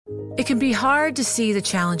It can be hard to see the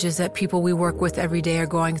challenges that people we work with every day are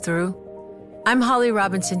going through. I'm Holly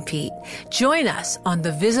Robinson Peete. Join us on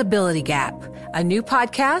The Visibility Gap, a new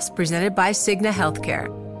podcast presented by Cigna Healthcare.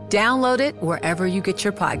 Download it wherever you get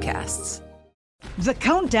your podcasts. The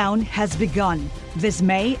countdown has begun. This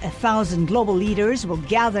May, 1,000 global leaders will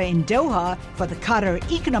gather in Doha for the Qatar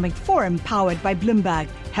Economic Forum powered by Bloomberg,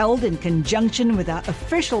 held in conjunction with our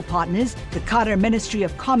official partners, the Qatar Ministry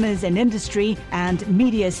of Commerce and Industry and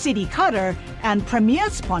Media City Qatar, and premier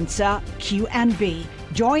sponsor QNB.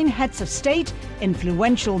 Join heads of state,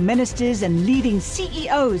 influential ministers, and leading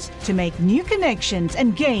CEOs to make new connections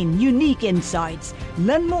and gain unique insights.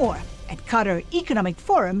 Learn more at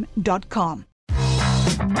QatarEconomicForum.com.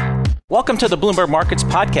 Welcome to the Bloomberg Markets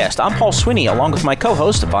Podcast. I'm Paul Sweeney, along with my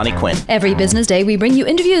co-host, Vonnie Quinn. Every business day, we bring you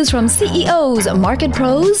interviews from CEOs, market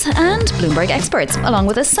pros, and Bloomberg experts, along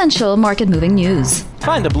with essential market-moving news.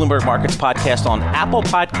 Find the Bloomberg Markets Podcast on Apple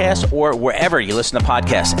Podcasts or wherever you listen to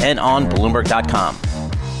podcasts and on Bloomberg.com.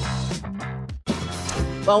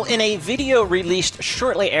 Well, in a video released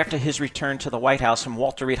shortly after his return to the White House from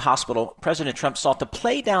Walter Reed Hospital, President Trump sought to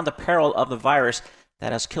play down the peril of the virus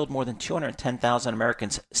that has killed more than 210,000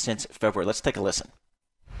 Americans since February. Let's take a listen.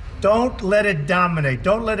 Don't let it dominate.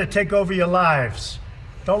 Don't let it take over your lives.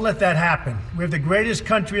 Don't let that happen. We have the greatest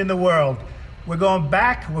country in the world. We're going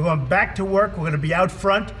back. We're going back to work. We're going to be out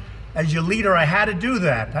front. As your leader, I had to do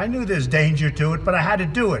that. I knew there's danger to it, but I had to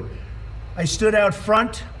do it. I stood out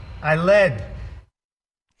front. I led.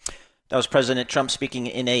 That was President Trump speaking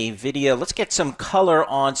in a video. Let's get some color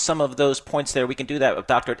on some of those points there. We can do that with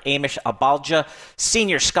Dr. Amish Abalja,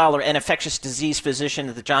 senior scholar and infectious disease physician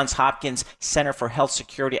at the Johns Hopkins Center for Health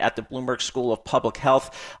Security at the Bloomberg School of Public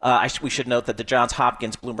Health. We should note that the Johns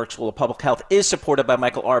Hopkins Bloomberg School of Public Health is supported by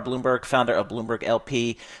Michael R. Bloomberg, founder of Bloomberg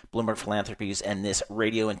LP, Bloomberg Philanthropies, and this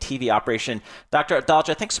radio and TV operation. Dr.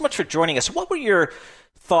 Abalja, thanks so much for joining us. What were your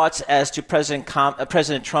thoughts as to President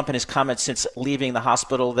Trump and his comments since leaving the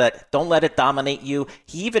hospital that don't let it dominate you?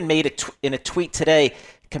 He even made it in a tweet today,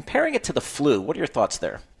 comparing it to the flu. What are your thoughts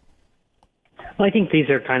there? Well, I think these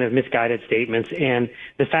are kind of misguided statements. And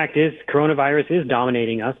the fact is, coronavirus is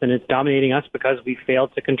dominating us, and it's dominating us because we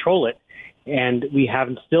failed to control it. And we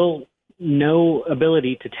have still no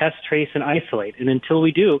ability to test, trace, and isolate. And until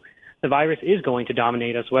we do, the virus is going to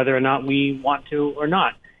dominate us, whether or not we want to or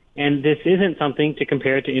not. And this isn't something to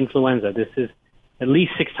compare to influenza. This is at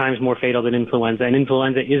least 6 times more fatal than influenza. And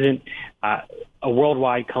influenza isn't a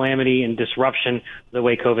worldwide calamity and disruption the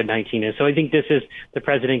way COVID-19 is. So I think this is the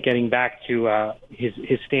president getting back to his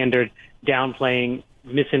standard downplaying,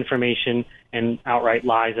 misinformation, and outright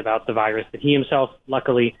lies about the virus that he himself,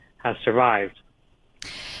 luckily, has survived.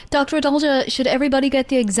 Dr. Abalja, should everybody get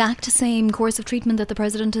the exact same course of treatment that the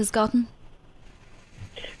president has gotten?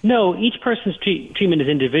 No, each person's treatment is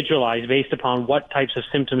individualized based upon what types of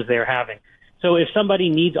symptoms they're having. So if somebody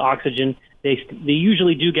needs oxygen, they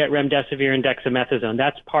usually do get remdesivir and dexamethasone.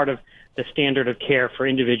 That's part of the standard of care for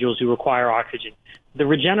individuals who require oxygen. The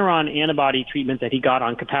Regeneron antibody treatment that he got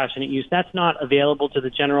on compassionate use, that's not available to the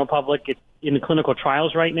general public. It's in the clinical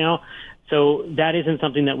trials right now. So that isn't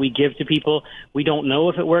something that we give to people. We don't know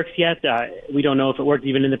if it works yet. We don't know if it worked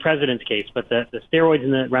even in the president's case. But the steroids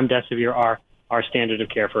and the remdesivir are our standard of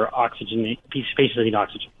care for oxygen, patients that need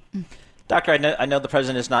oxygen. Doctor, I know the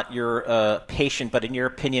president is not your patient, but in your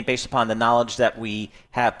opinion, based upon the knowledge that we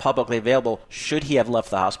have publicly available, should he have left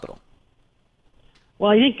the hospital?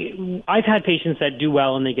 Well, I think I've had patients that do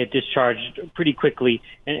well and they get discharged pretty quickly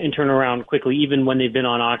and turn around quickly, even when they've been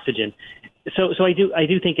on oxygen. So I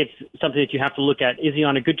do think it's something that you have to look at. Is he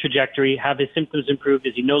on a good trajectory? Have his symptoms improved?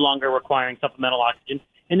 Is he no longer requiring supplemental oxygen?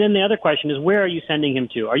 And then the other question is, where are you sending him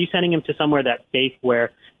to? Are you sending him to somewhere that's safe,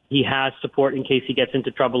 where he has support in case he gets into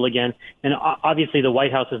trouble again? And obviously the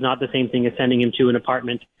White House is not the same thing as sending him to an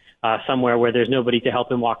apartment somewhere where there's nobody to help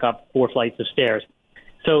him walk up 4 flights of stairs.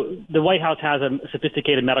 So the White House has a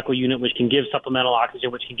sophisticated medical unit which can give supplemental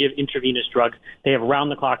oxygen, which can give intravenous drugs. They have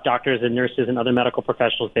round-the-clock doctors and nurses and other medical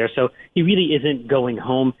professionals there. So he really isn't going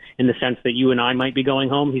home in the sense that you and I might be going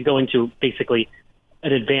home. He's going to basically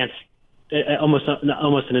an advanced,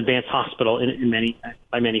 almost an advanced hospital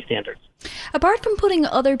by many standards. Apart from putting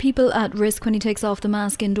other people at risk when he takes off the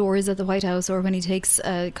mask indoors at the White House or when he takes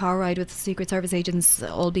a car ride with Secret Service agents,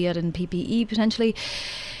 albeit in PPE potentially,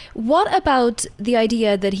 what about the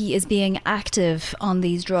idea that he is being active on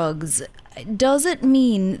these drugs? Does it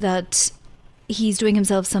mean that he's doing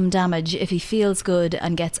himself some damage if he feels good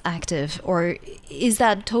and gets active? Or is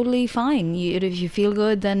that totally fine? If you feel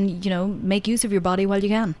good, then, make use of your body while you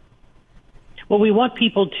can. Well, we want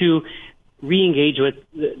people to re-engage with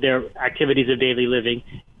their activities of daily living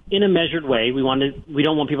in a measured way. We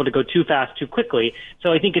don't want people to go too fast, too quickly.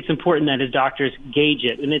 So I think it's important that his doctors gauge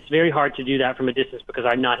it. And it's very hard to do that from a distance because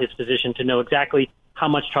I'm not his physician to know exactly how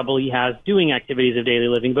much trouble he has doing activities of daily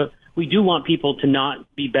living. But we do want people to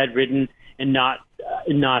not be bedridden and not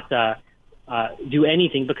do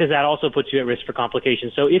anything, because that also puts you at risk for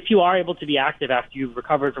complications. So if you are able to be active after you've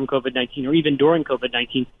recovered from COVID-19 or even during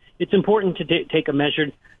COVID-19, it's important to take a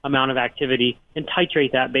measured amount of activity and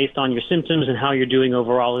titrate that based on your symptoms and how you're doing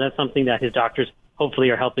overall. And that's something that his doctors hopefully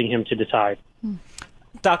are helping him to decide.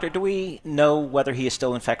 Doctor, do we know whether he is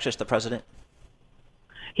still infectious, the president?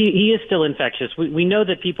 He is still infectious. We know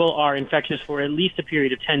that people are infectious for at least a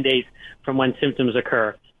period of 10 days from when symptoms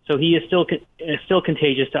occur. So he is still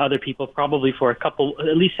contagious to other people, probably for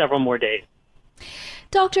at least several more days.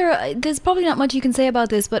 Doctor, there's probably not much you can say about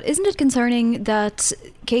this, but isn't it concerning that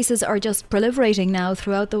cases are just proliferating now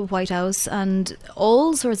throughout the White House, and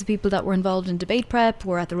all sorts of people that were involved in debate prep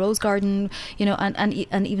were at the Rose Garden,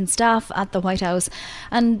 and even staff at the White House,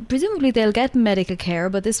 and presumably they'll get medical care,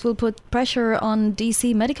 but this will put pressure on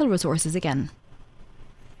DC medical resources again.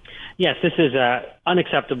 Yes, this is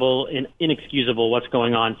unacceptable and inexcusable what's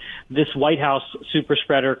going on. This White House super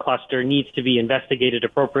spreader cluster needs to be investigated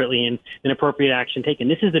appropriately and appropriate action taken.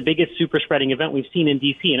 This is the biggest super spreading event we've seen in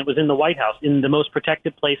D.C., and it was in the White House, in the most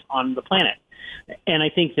protected place on the planet. And I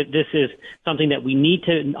think that this is something that we need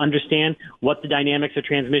to understand what the dynamics of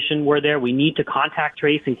transmission were there. We need to contact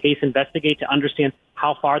trace and case investigate to understand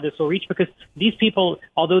how far this will reach, because these people,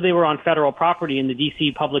 although they were on federal property and the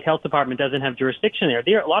D.C. Public Health Department doesn't have jurisdiction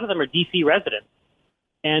there, a lot of them are D.C. residents.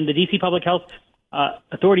 And the D.C. Public Health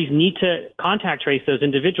authorities need to contact trace those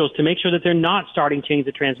individuals to make sure that they're not starting chains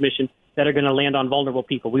of transmission that are going to land on vulnerable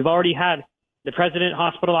people. We've already had the president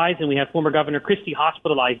hospitalized, and we have former Governor Christie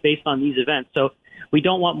hospitalized based on these events. So we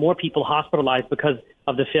don't want more people hospitalized because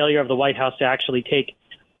of the failure of the White House to actually take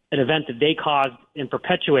an event that they caused and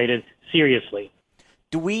perpetuated seriously.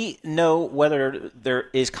 Do we know whether there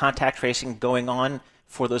is contact tracing going on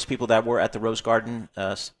for those people that were at the Rose Garden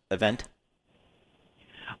event?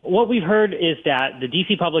 What we've heard is that the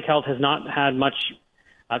D.C. Public Health has not had much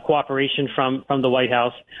cooperation from the White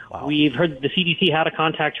House. Wow. We've heard the CDC had a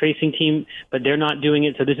contact tracing team, but they're not doing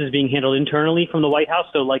it. So this is being handled internally from the White House.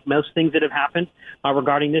 So like most things that have happened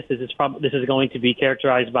regarding this, this is going to be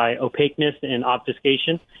characterized by opaqueness and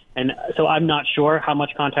obfuscation. And so I'm not sure how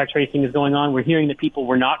much contact tracing is going on. We're hearing that people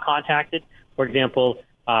were not contacted. For example,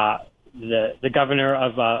 the governor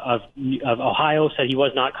of Ohio said he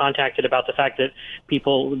was not contacted about the fact that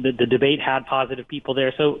the debate had positive people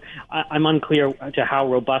there. So I'm unclear to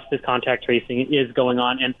how robust this contact tracing is going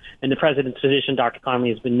on. And the president's physician, Dr. Conley,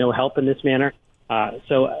 has been no help in this manner.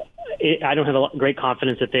 So I don't have a great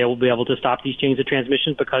confidence that they will be able to stop these chains of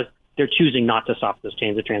transmission, because they're choosing not to stop those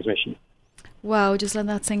chains of transmission. Wow, just let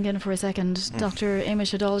that sink in for a second. Dr.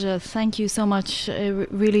 Amesh Adalja, thank you so much.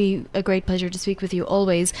 Really a great pleasure to speak with you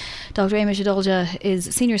always. Dr. Amesh Adalja is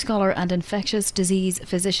Senior Scholar and Infectious Disease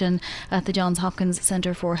Physician at the Johns Hopkins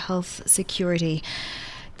Centre for Health Security.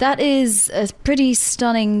 That is a pretty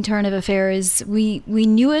stunning turn of affairs. We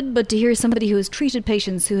knew it, but to hear somebody who has treated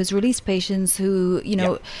patients, who has released patients, who,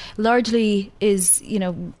 largely is,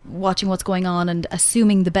 watching what's going on and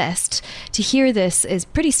assuming the best, to hear this is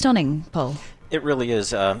pretty stunning, Paul. It really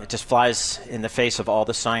is. It just flies in the face of all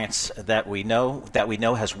the science that we know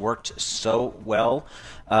has worked so well,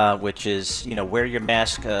 which is, wear your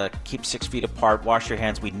mask, keep 6 feet apart, wash your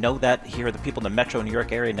hands. We know that here. The people in the metro New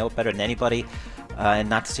York area know it better than anybody. And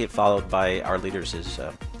not to see it followed by our leaders is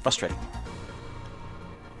frustrating.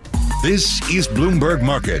 This is Bloomberg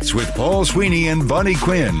Markets with Paul Sweeney and Bonnie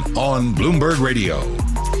Quinn on Bloomberg Radio.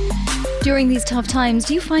 During these tough times,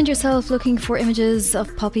 do you find yourself looking for images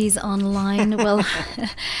of puppies online? Well,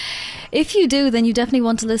 if you do, then you definitely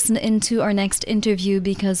want to listen into our next interview,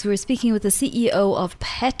 because we're speaking with the CEO of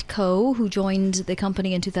Petco, who joined the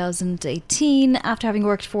company in 2018 after having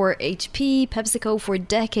worked for HP, PepsiCo for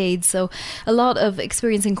decades. So a lot of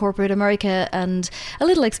experience in corporate America and a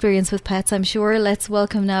little experience with pets, I'm sure. Let's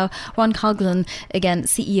welcome now Ron Coughlin, again,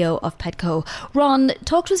 CEO of Petco. Ron,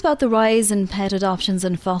 talk to us about the rise in pet adoptions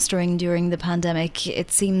and fostering during the pandemic.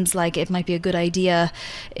 It seems like it might be a good idea,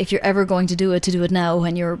 if you're ever going to do it now,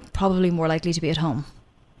 when you're probably more likely to be at home.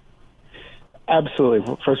 Absolutely.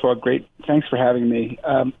 Well, first of all, great. Thanks for having me.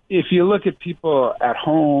 If you look at people at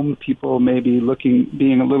home, people may be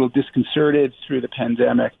being a little disconcerted through the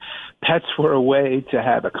pandemic. Pets were a way to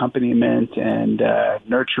have accompaniment and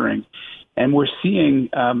nurturing. And we're seeing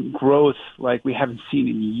growth like we haven't seen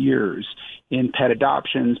in years in pet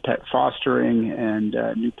adoptions, pet fostering, and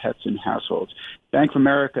new pets in households. Bank of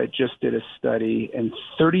America just did a study, and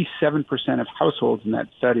 37% of households in that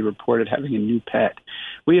study reported having a new pet.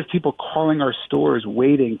 We have people calling our stores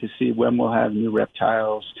waiting to see when we'll have new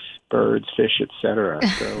reptiles, birds, fish, etc.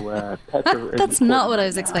 So pets are That's not what I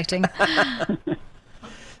was expecting.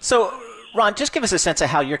 So, Ron, just give us a sense of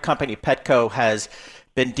how your company, Petco, has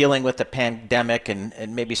been dealing with the pandemic and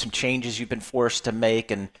maybe some changes you've been forced to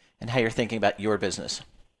make and how you're thinking about your business.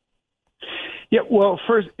 Yeah, well,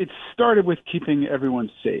 first, it started with keeping everyone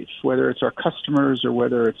safe, whether it's our customers or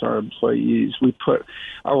whether it's our employees. We put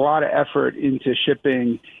a lot of effort into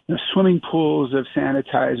shipping swimming pools of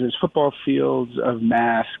sanitizers, football fields of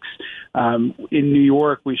masks. In New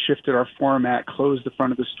York, we shifted our format, closed the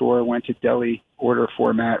front of the store, went to deli order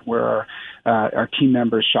format where our team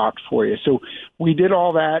members shopped for you. So we did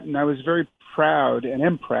all that, and I was very proud and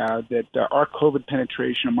am proud that our COVID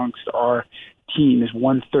penetration amongst our team is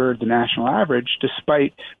 1/3 the national average,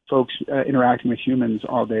 despite folks interacting with humans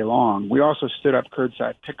all day long. We also stood up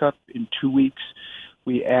curbside pickup in 2 weeks.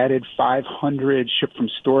 We added 500 ship from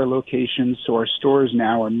store locations, so our stores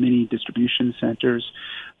now are mini distribution centers.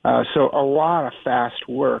 So a lot of fast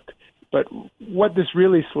work. But what this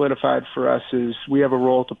really solidified for us is we have a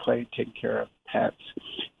role to play in taking care of pets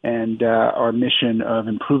and our mission of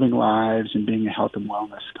improving lives and being a health and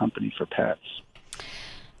wellness company for pets.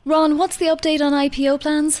 Ron, what's the update on IPO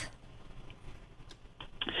plans?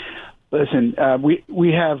 Listen,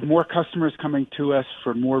 we have more customers coming to us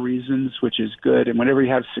for more reasons, which is good. And whenever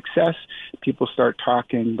you have success, people start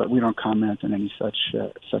talking, but we don't comment on any such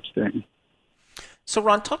thing. So,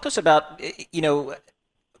 Ron, talk to us about,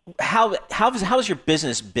 how has your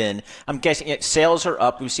business been? I'm guessing sales are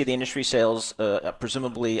up. We see the industry sales,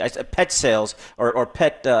 presumably pet sales or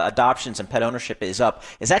pet adoptions and pet ownership is up.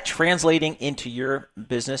 Is that translating into your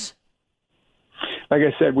business? Like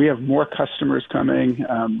I said, we have more customers coming.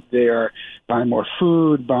 They are buying more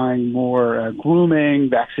food, buying more grooming,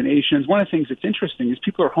 vaccinations. One of the things that's interesting is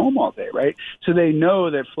people are home all day, right? So they know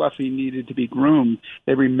that Fluffy needed to be groomed.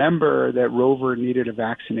 They remember that Rover needed a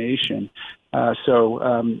vaccination. So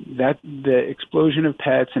that the explosion of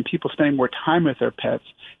pets and people spending more time with their pets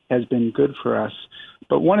has been good for us.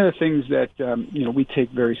 But one of the things that we take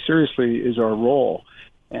very seriously is our role.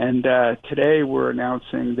 And today we're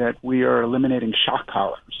announcing that we are eliminating shock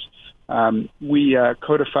collars. We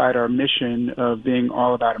codified our mission of being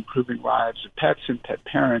all about improving lives of pets and pet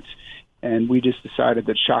parents, and we just decided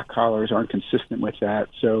that shock collars aren't consistent with that.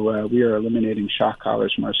 So we are eliminating shock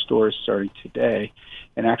collars from our stores starting today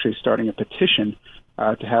and actually starting a petition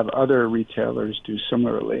to have other retailers do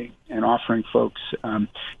similarly and offering folks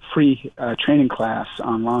free training class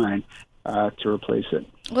online to replace it.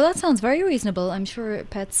 Well, that sounds very reasonable. I'm sure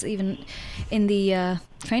pets, even in the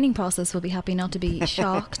training process, will be happy not to be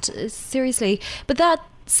shocked. Seriously. But that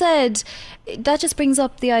said, that just brings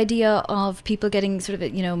up the idea of people getting sort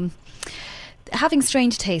of, having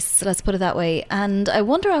strange tastes, let's put it that way. And I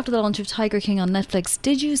wonder, after the launch of Tiger King on Netflix,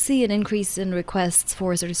 did you see an increase in requests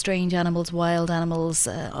for sort of strange animals, wild animals,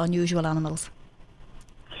 unusual animals?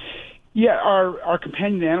 Yeah, our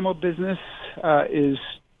companion animal business is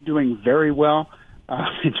doing very well.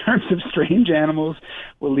 In terms of strange animals,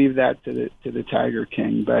 we'll leave that to the Tiger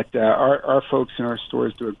King. But our folks in our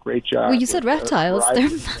stores do a great job. Well, you said reptiles.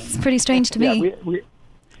 That's pretty strange to me.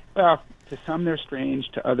 Well, to some they're strange.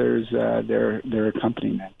 To others, they're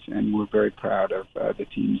accompaniment. And we're very proud of the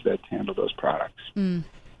teams that handle those products. Mm.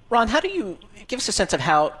 Ron, how do you give us a sense of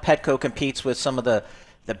how Petco competes with some of the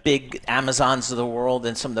big Amazons of the world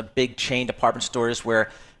and some of the big chain department stores where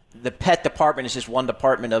the pet department is just one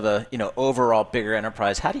department of a overall bigger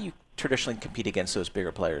enterprise? How do you traditionally compete against those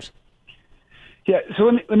bigger players? Yeah, so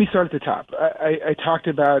let me start at the top. I talked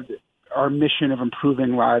about our mission of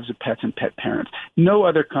improving lives of pets and pet parents. No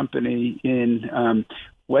other company in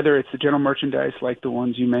whether it's the general merchandise like the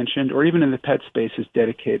ones you mentioned, or even in the pet space, is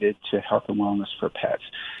dedicated to health and wellness for pets.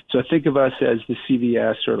 So think of us as the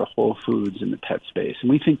CVS or the Whole Foods in the pet space, and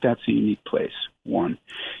we think that's a unique place, one.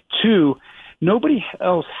 Two, nobody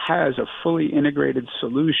else has a fully integrated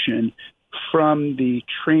solution from the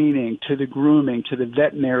training to the grooming to the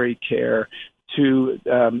veterinary care to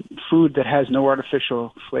food that has no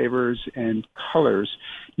artificial flavors and colors.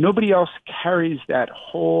 Nobody else carries that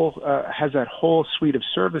has that whole suite of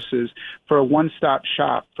services for a one-stop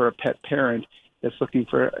shop for a pet parent that's looking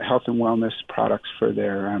for health and wellness products for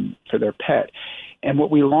their pet. And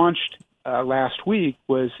what we launched last week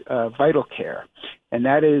was Vital Care. and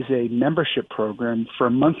that is a membership program. For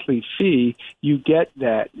a monthly fee, you get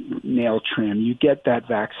that nail trim, you get that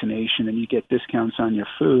vaccination, and you get discounts on your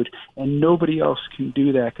food. And nobody else can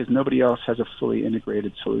do that because nobody else has a fully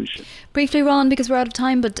integrated solution. Briefly, Ron, because we're out of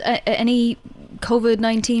time, but any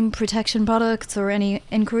COVID-19 protection products or any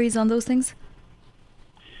inquiries on those things?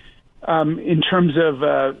 In terms of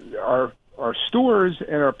our stores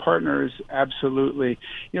and our partners, absolutely.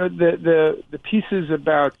 The pieces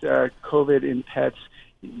about COVID in pets,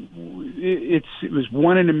 it was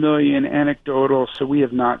 1 in a million, anecdotal, so we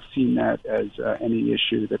have not seen that as any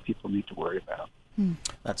issue that people need to worry about.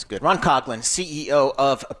 That's good. Ron Coughlin, CEO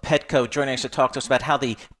of Petco, joining us to talk to us about how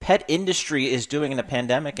the pet industry is doing in the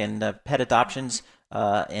pandemic and pet adoptions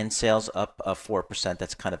and sales up 4%.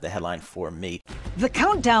 That's kind of the headline for me. The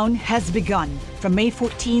countdown has begun. From May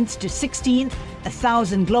 14th to 16th,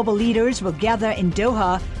 1,000 global leaders will gather in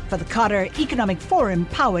Doha for the Qatar Economic Forum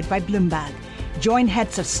powered by Bloomberg. Join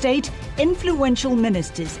heads of state, influential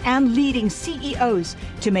ministers, and leading CEOs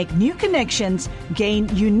to make new connections, gain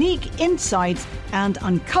unique insights, and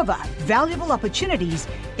uncover valuable opportunities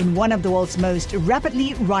in one of the world's most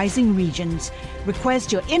rapidly rising regions.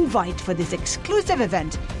 Request your invite for this exclusive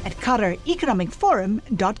event at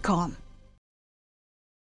QatarEconomicForum.com.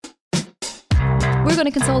 We're going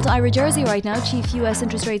to consult Ira Jersey right now, Chief US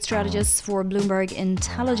Interest Rate Strategist for Bloomberg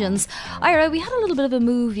Intelligence. Ira, we had a little bit of a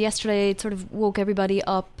move yesterday. It sort of woke everybody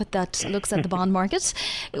up that looks at the bond market.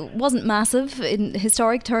 It wasn't massive in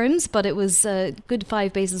historic terms, but it was a good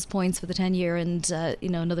 5 basis points for the 10-year and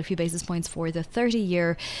another few basis points for the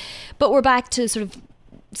 30-year. But we're back to sort of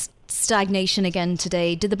stagnation again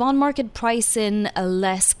today. Did the bond market price in a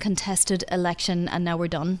less contested election and now we're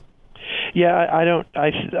done? Yeah, I don't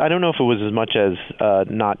know if it was as much as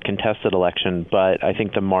not contested election, but I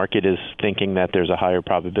think the market is thinking that there's a higher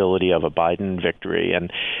probability of a Biden victory, and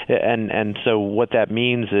so what that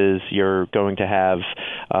means is you're going to have,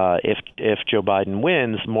 if Joe Biden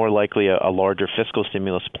wins, more likely a larger fiscal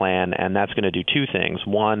stimulus plan, and that's going to do two things.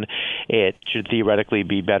 One, it should theoretically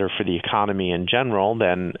be better for the economy in general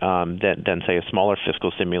than say a smaller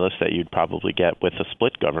fiscal stimulus that you'd probably get with a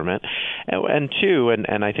split government, and two,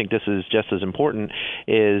 and I think this is just as important,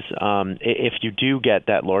 is if you do get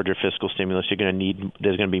that larger fiscal stimulus, there's going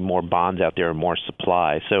to be more bonds out there and more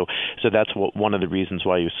supply. So that's one of the reasons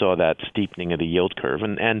why you saw that steepening of the yield curve.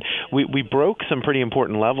 And we broke some pretty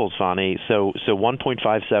important levels, Vani. So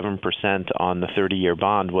 1.57% on the 30-year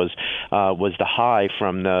bond was the high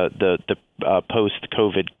from the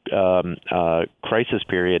post-COVID crisis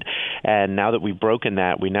period. And now that we've broken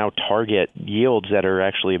that, we now target yields that are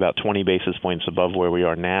actually about 20 basis points above where we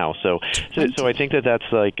are now. So I think that's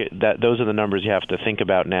like that. Those are the numbers you have to think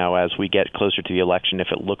about now as we get closer to the election. If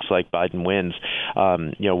it looks like Biden wins,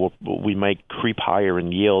 we might creep higher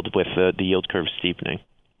in yield with the yield curve steepening.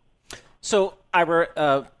 So,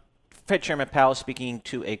 Ira, Fed Chairman Powell speaking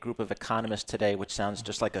to a group of economists today, which sounds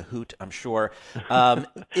just like a hoot, I'm sure. I've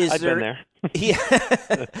been there.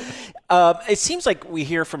 It seems like we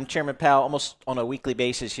hear from Chairman Powell almost on a weekly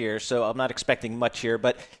basis here, so I'm not expecting much here.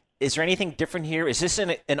 But is there anything different here? Is this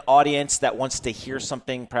an audience that wants to hear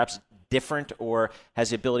something perhaps different, or has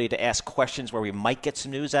the ability to ask questions where we might get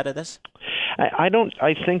some news out of this? I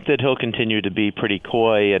think that he'll continue to be pretty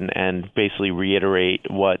coy and basically reiterate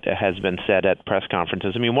what has been said at press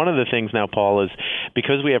conferences. I mean, one of the things now, Paul, is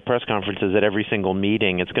because we have press conferences at every single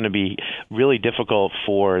meeting, it's going to be really difficult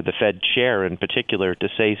for the Fed chair in particular to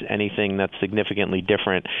say anything that's significantly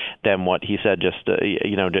different than what he said just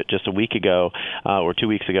a week ago or 2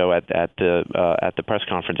 weeks ago at the press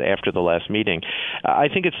conference after the last meeting. I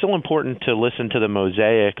think it's still important to listen to the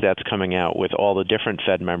mosaic that's coming out with all the different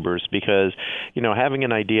Fed members, because having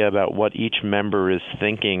an idea about what each member is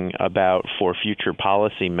thinking about for future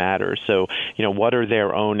policy matters. So, what are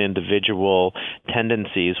their own individual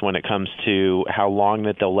tendencies when it comes to how long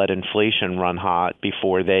that they'll let inflation run hot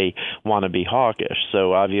before they want to be hawkish?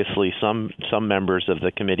 So obviously some members of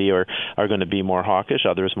the committee are going to be more hawkish,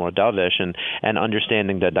 others more dovish, and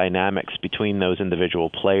understanding the dynamics between those individual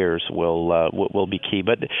players will be key.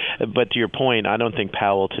 But to your point, I don't think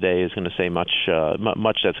Powell today is going to say much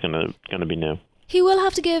that's going to be new. He will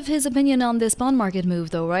have to give his opinion on this bond market move,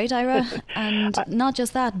 though, right, Ira? And not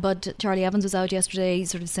just that, but Charlie Evans was out yesterday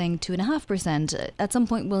sort of saying 2.5%. At some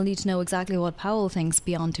point, we'll need to know exactly what Powell thinks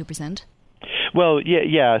beyond 2%. Well,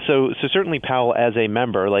 yeah. So certainly Powell, as a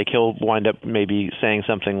member, he'll wind up maybe saying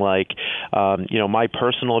something like, My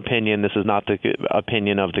personal opinion, this is not the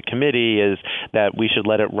opinion of the committee, is that we should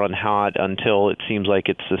let it run hot until it seems like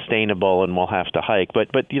it's sustainable and we'll have to hike. But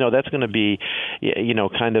that's going to be,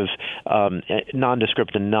 kind of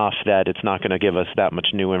nondescript enough that it's not going to give us that much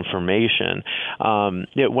new information.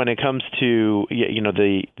 When it comes to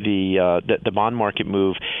the bond market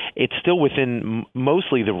move, it's still within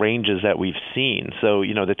mostly the ranges that we've seen. So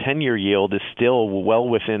the 10-year yield is still well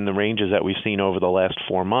within the ranges that we've seen over the last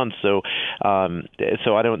 4 months. So I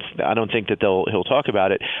don't think that he'll talk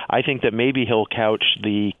about it. I think that maybe he'll couch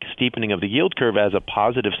the steepening of the yield curve as a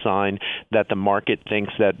positive sign that the market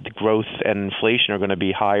thinks that growth and inflation are going to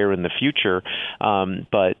be higher in the future.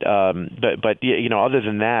 But other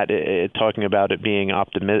than that, talking about it being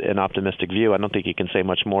an optimistic view, I don't think you can say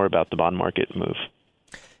much more about the bond market move.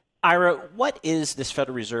 Ira, what is this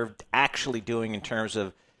Federal Reserve actually doing in terms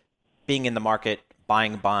of being in the market,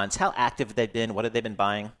 buying bonds? How active have they been? What have they been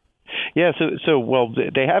buying? Yeah, well,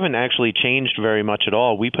 they haven't actually changed very much at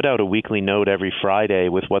all. We put out a weekly note every Friday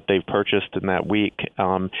with what they've purchased in that week,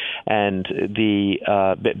 and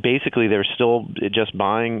basically they're still just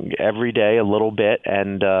buying every day a little bit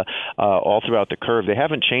and all throughout the curve. They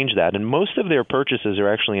haven't changed that, and most of their purchases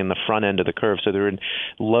are actually in the front end of the curve, so they're in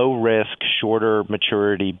low risk, shorter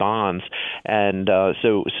maturity bonds, and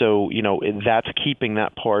so that's keeping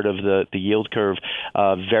that part of the yield curve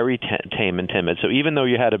very tame and timid. So even though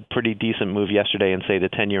you had a pretty decent move yesterday in, say, the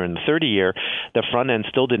 10-year and the 30-year, the front end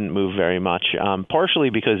still didn't move very much, partially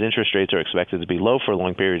because interest rates are expected to be low for a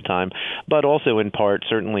long period of time, but also in part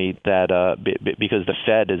certainly that because the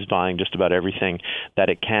Fed is buying just about everything that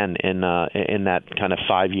it can in that kind of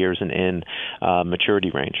 5 years and in maturity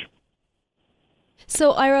range.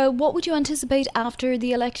 So, Ira, what would you anticipate after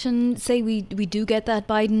the election? Say we do get that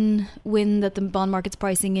Biden win that the bond market's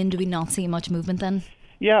pricing in, do we not see much movement then?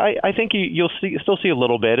 Yeah, I think you'll still see a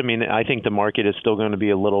little bit. I mean, I think the market is still going to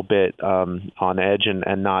be a little bit on edge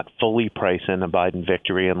and not fully price in a Biden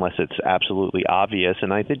victory unless it's absolutely obvious.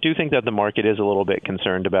 And I do think that the market is a little bit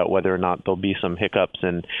concerned about whether or not there'll be some hiccups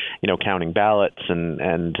in, counting ballots and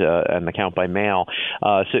the count by mail.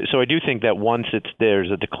 So I do think that once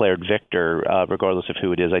there's a declared victor, regardless of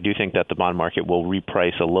who it is, I do think that the bond market will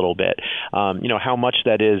reprice a little bit. How much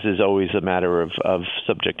that is always a matter of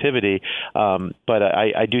subjectivity, but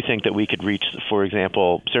I do think that we could reach, for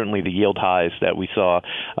example, certainly the yield highs that we saw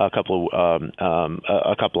a couple of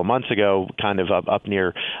months ago, kind of up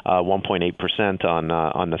near 1.8% on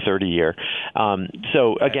the 30-year.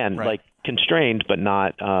 So again, like constrained, but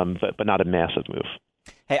not a massive move.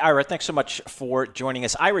 Hey, Ira, thanks so much for joining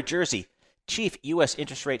us. Ira Jersey, Chief U.S.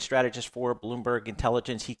 Interest Rate Strategist for Bloomberg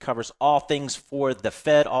Intelligence. He covers all things for the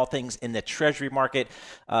Fed, all things in the Treasury market.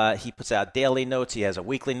 He puts out daily notes. He has a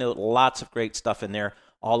weekly note. Lots of great stuff in there,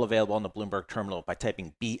 all available on the Bloomberg Terminal by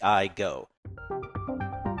typing BIGO.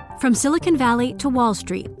 From Silicon Valley to Wall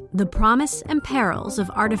Street, the promise and perils of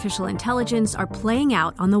artificial intelligence are playing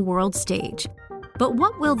out on the world stage. But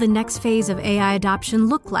what will the next phase of AI adoption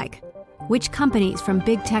look like? Which companies, from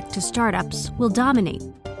big tech to startups, will dominate?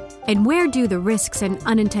 And where do the risks and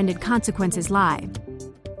unintended consequences lie?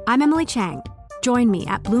 I'm Emily Chang. Join me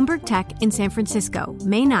at Bloomberg Tech in San Francisco,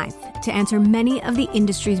 May 9th, to answer many of the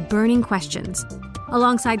industry's burning questions,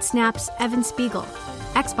 alongside Snap's Evan Spiegel,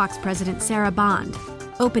 Xbox President Sarah Bond,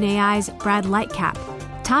 OpenAI's Brad Lightcap,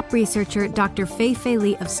 top researcher Dr. Fei-Fei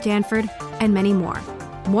Li of Stanford, and many more.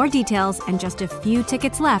 More details and just a few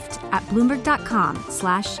tickets left at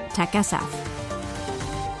Bloomberg.com/TechSF.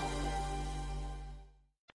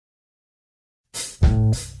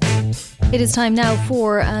 It is time now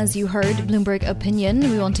for, as you heard, Bloomberg Opinion.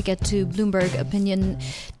 We want to get to Bloomberg Opinion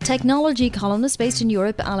technology columnist based in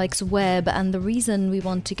Europe, Alex Webb. And the reason we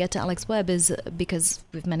want to get to Alex Webb is because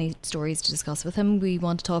we have many stories to discuss with him. We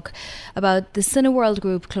want to talk about the Cineworld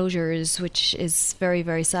Group closures, which is very,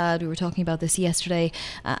 very sad. We were talking about this yesterday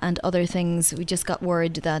and other things. We just got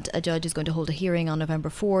word that a judge is going to hold a hearing on November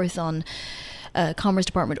 4th on Commerce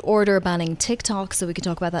Department order banning TikTok, so we can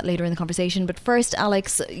talk about that later in the conversation. But first,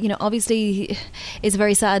 Alex, obviously it's a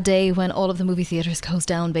very sad day when all of the movie theatres close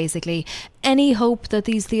down, basically. Any hope that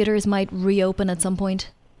these theatres might reopen at some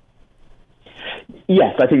point?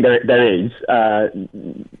 Yes, I think there is.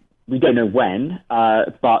 We don't know when,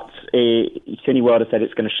 but Cineworld has said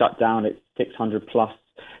it's going to shut down its 600 plus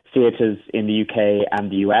theatres in the UK and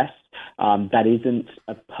the US. That isn't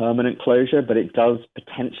a permanent closure, but it does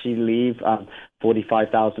potentially leave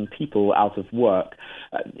 45,000 people out of work.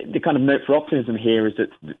 The kind of note for optimism here is that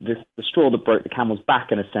the straw that broke the camel's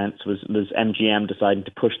back, in a sense, was MGM deciding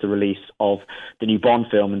to push the release of the new Bond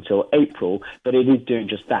film until April, but it is doing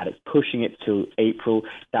just that. It's pushing it to April.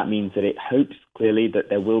 That means that it hopes clearly that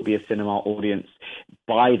there will be a cinema audience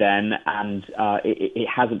by then, and it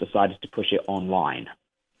hasn't decided to push it online.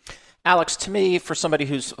 Alex, to me, for somebody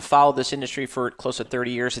who's followed this industry for close to 30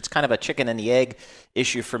 years, it's kind of a chicken and the egg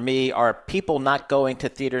issue for me. Are people not going to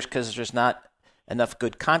theaters because there's not enough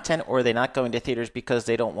good content, or are they not going to theaters because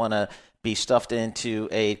they don't want to be stuffed into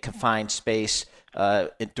a confined space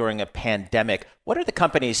during a pandemic? What are the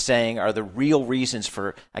companies saying are the real reasons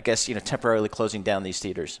for, I guess, temporarily closing down these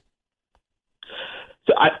theaters?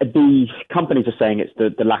 So the companies are saying it's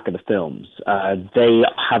the lack of the films. They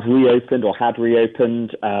have reopened or had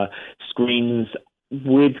reopened screens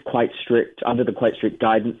with under the quite strict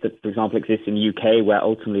guidance that, for example, exists in the UK, where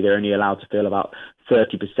ultimately they're only allowed to fill about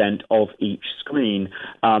 30% of each screen.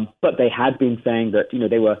 But they had been saying that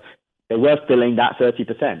they were filling that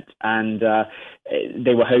 30%, and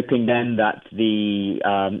they were hoping then that the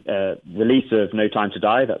release of No Time to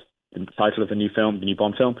Die, that's the title of the new film, the new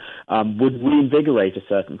Bond film, would reinvigorate to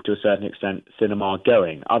a certain extent cinema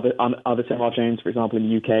going. Other cinema chains, for example, in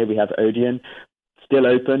the UK, we have Odeon, still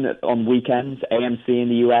open on weekends, AMC in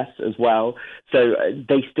the US as well. So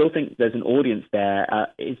they still think there's an audience there.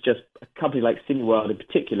 It's just a company like Cineworld in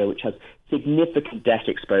particular, which has significant debt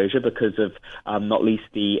exposure because of not least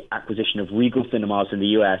the acquisition of Regal Cinemas in the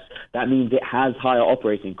US. That means it has higher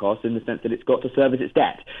operating costs in the sense that it's got to service its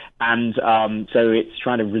debt. And so it's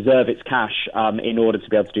trying to reserve its cash in order to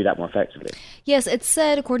be able to do that more effectively. Yes, it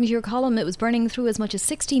said, according to your column, it was burning through as much as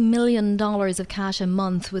 $60 million of cash a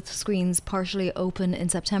month with screens partially open in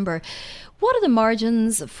September. What are the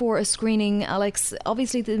margins for a screening, Alex?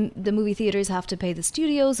 Obviously, the movie theatres have to pay the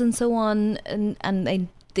studios and so on, and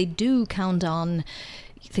they do count on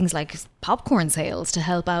things like popcorn sales to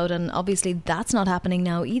help out, and obviously that's not happening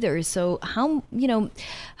now either. So how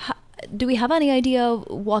do we have any idea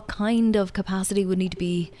what kind of capacity would need to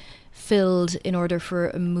be filled in order for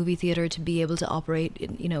a movie theatre to be able to operate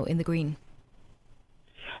in the green?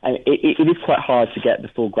 It is quite hard to get the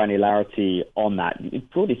full granularity on that.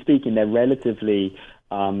 Broadly speaking, they're relatively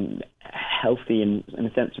healthy and, in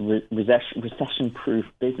a sense, recession-proof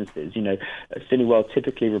businesses. Cineworld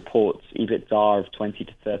typically reports EBITDA of 20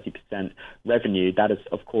 to 30% revenue. That has,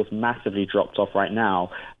 of course, massively dropped off right now.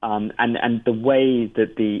 And the way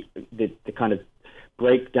that the kind of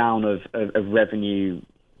breakdown of revenue,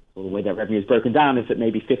 or the way that revenue is broken down, is that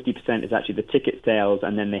maybe 50% is actually the ticket sales,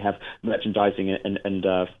 and then they have merchandising and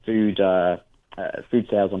food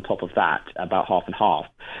sales on top of that, about half and half.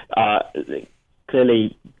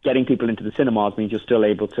 Clearly, getting people into the cinemas means you're still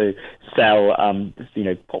able to sell,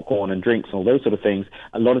 popcorn and drinks and all those sort of things.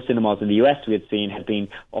 A lot of cinemas in the US we had seen had been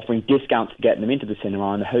offering discounts to get them into the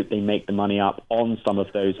cinema, and hope they make the money up on some of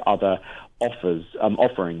those other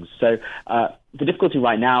offerings. So the difficulty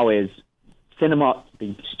right now is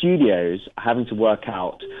the studios are having to work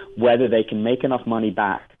out whether they can make enough money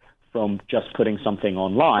back from just putting something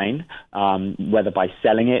online, whether by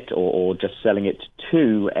selling it or just selling it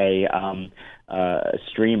to a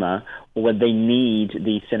streamer, or whether they need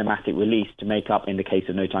the cinematic release to make up, in the case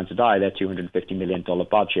of No Time to Die, their $250 million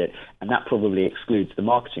budget, and that probably excludes the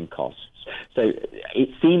marketing costs. So it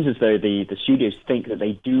seems as though the studios think that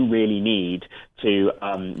they do really need to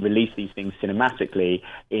release these things cinematically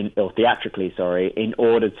or theatrically, in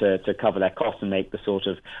order to cover their costs and make the sort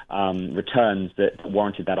of returns that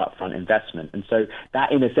warranted that upfront investment. And so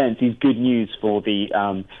that, in a sense, is good news for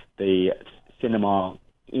the cinema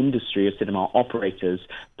industry or cinema operators,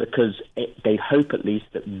 because they hope at least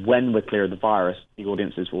that when we're clear of the virus, the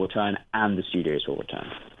audiences will return and the studios will return.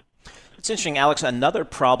 It's interesting, Alex. Another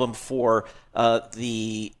problem for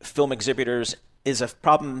the film exhibitors is a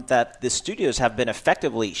problem that the studios have been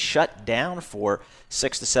effectively shut down for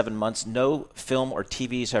 6 to 7 months. No film or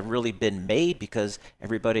TVs have really been made because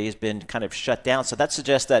everybody has been kind of shut down. So that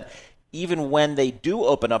suggests that even when they do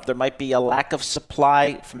open up, there might be a lack of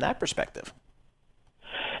supply from that perspective.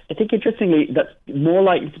 I think, interestingly, that's more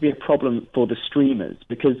likely to be a problem for the streamers,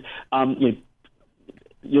 because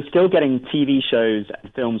you're still getting TV shows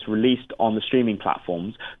and films released on the streaming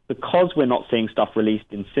platforms. Because we're not seeing stuff released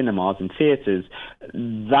in cinemas and theatres,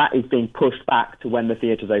 that is being pushed back to when the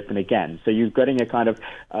theatres open again. So you're getting a kind of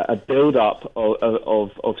a build-up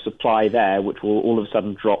of supply there, which will all of a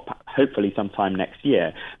sudden drop, hopefully sometime next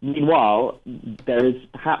year. Meanwhile, there is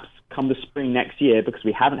perhaps come the spring next year, because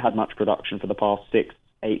we haven't had much production for the past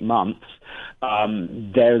 6-8 months,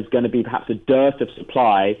 there's going to be perhaps a dearth of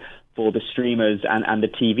supply for the streamers and the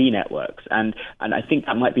TV networks. And I think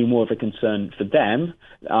that might be more of a concern for them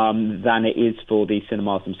than it is for the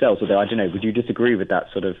cinemas themselves. Although, I don't know, would you disagree with that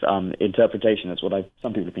sort of interpretation? That's what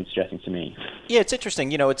some people have been suggesting to me. Yeah, it's interesting.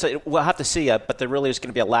 We'll have to see, but there really is going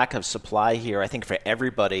to be a lack of supply here, I think, for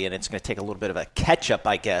everybody, and it's going to take a little bit of a catch-up,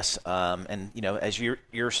 I guess. And as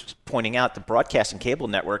you're pointing out, the broadcast and cable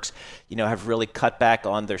networks, have really cut back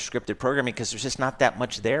on their scripted programming because there's just not that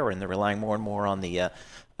much there, and they're relying more and more on the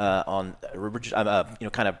kind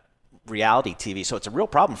of reality TV. So it's a real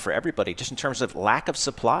problem for everybody, just in terms of lack of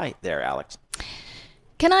supply there, Alex.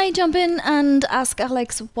 Can I jump in and ask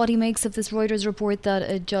Alex what he makes of this Reuters report that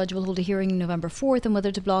a judge will hold a hearing November 4th on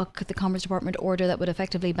whether to block the Commerce Department order that would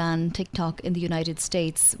effectively ban TikTok in the United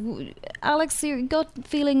States? Alex, your gut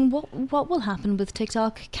feeling, what will happen with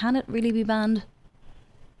TikTok? Can it really be banned?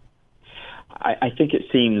 I think it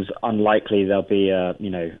seems unlikely there'll be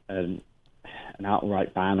an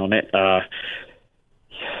outright ban on it.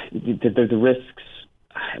 The risks,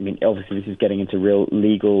 I mean, obviously this is getting into real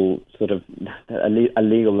legal sort of a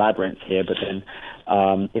legal labyrinth here, but then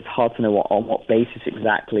it's hard to know on what basis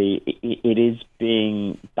exactly it is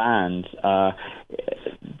being banned.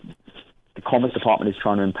 The Commerce Department is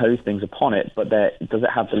trying to impose things upon it, but does it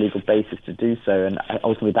have the legal basis to do so? And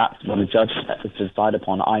ultimately that's what the judge has to decide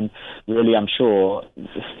upon. I'm unsure.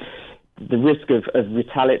 The risk of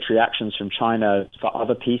retaliatory actions from China for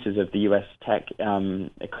other pieces of the U.S. tech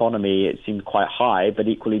economy, it seems quite high, but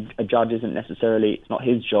equally a judge isn't necessarily, it's not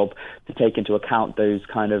his job to take into account those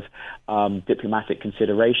kind of diplomatic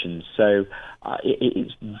considerations. So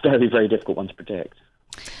it's very, very difficult one to predict.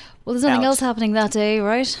 Well, there's nothing else happening that day,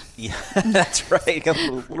 right? Yeah, that's right. A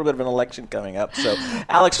little bit of an election coming up. So,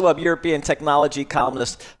 Alex Webb, European technology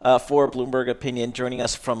columnist for Bloomberg Opinion, joining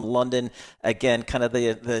us from London. Again, kind of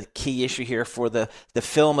the key issue here for the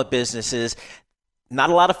film businesses.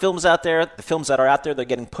 Not a lot of films out there. The films that are out there, they're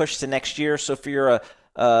getting pushed to next year. So, if you're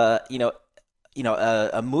a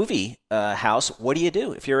movie house, what do you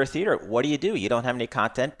do? If you're a theater, what do? You don't have any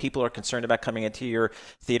content. People are concerned about coming into your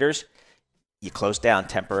theaters. You close down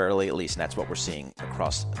temporarily, at least, and that's what we're seeing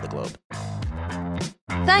across the globe.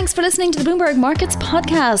 Thanks for listening to the Bloomberg Markets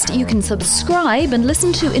podcast. You can subscribe and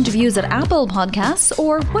listen to interviews at Apple Podcasts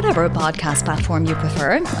or whatever podcast platform you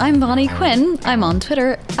prefer. I'm Bonnie Quinn. I'm on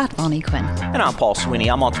Twitter at Bonnie Quinn. And I'm Paul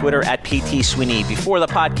Sweeney. I'm on Twitter at PT Sweeney. Before the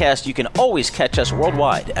podcast, you can always catch us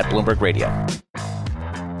worldwide at Bloomberg Radio.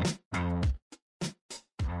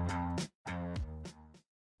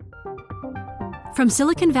 From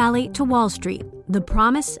Silicon Valley to Wall Street, the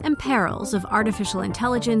promise and perils of artificial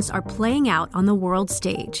intelligence are playing out on the world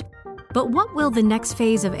stage. But what will the next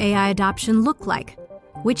phase of AI adoption look like?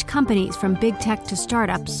 Which companies, from big tech to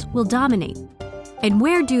startups, will dominate? And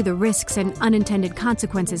where do the risks and unintended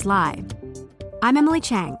consequences lie? I'm Emily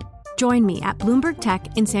Chang. Join me at Bloomberg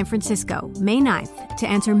Tech in San Francisco, May 9th, to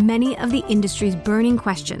answer many of the industry's burning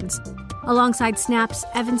questions, alongside Snap's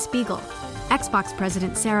Evan Spiegel, Xbox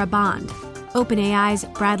President Sarah Bond, OpenAI's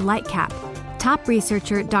Brad Lightcap, top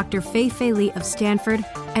researcher Dr. Fei Li of Stanford,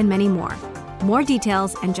 and many more. More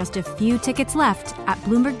details and just a few tickets left at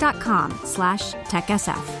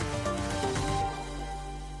Bloomberg.com/TechSF.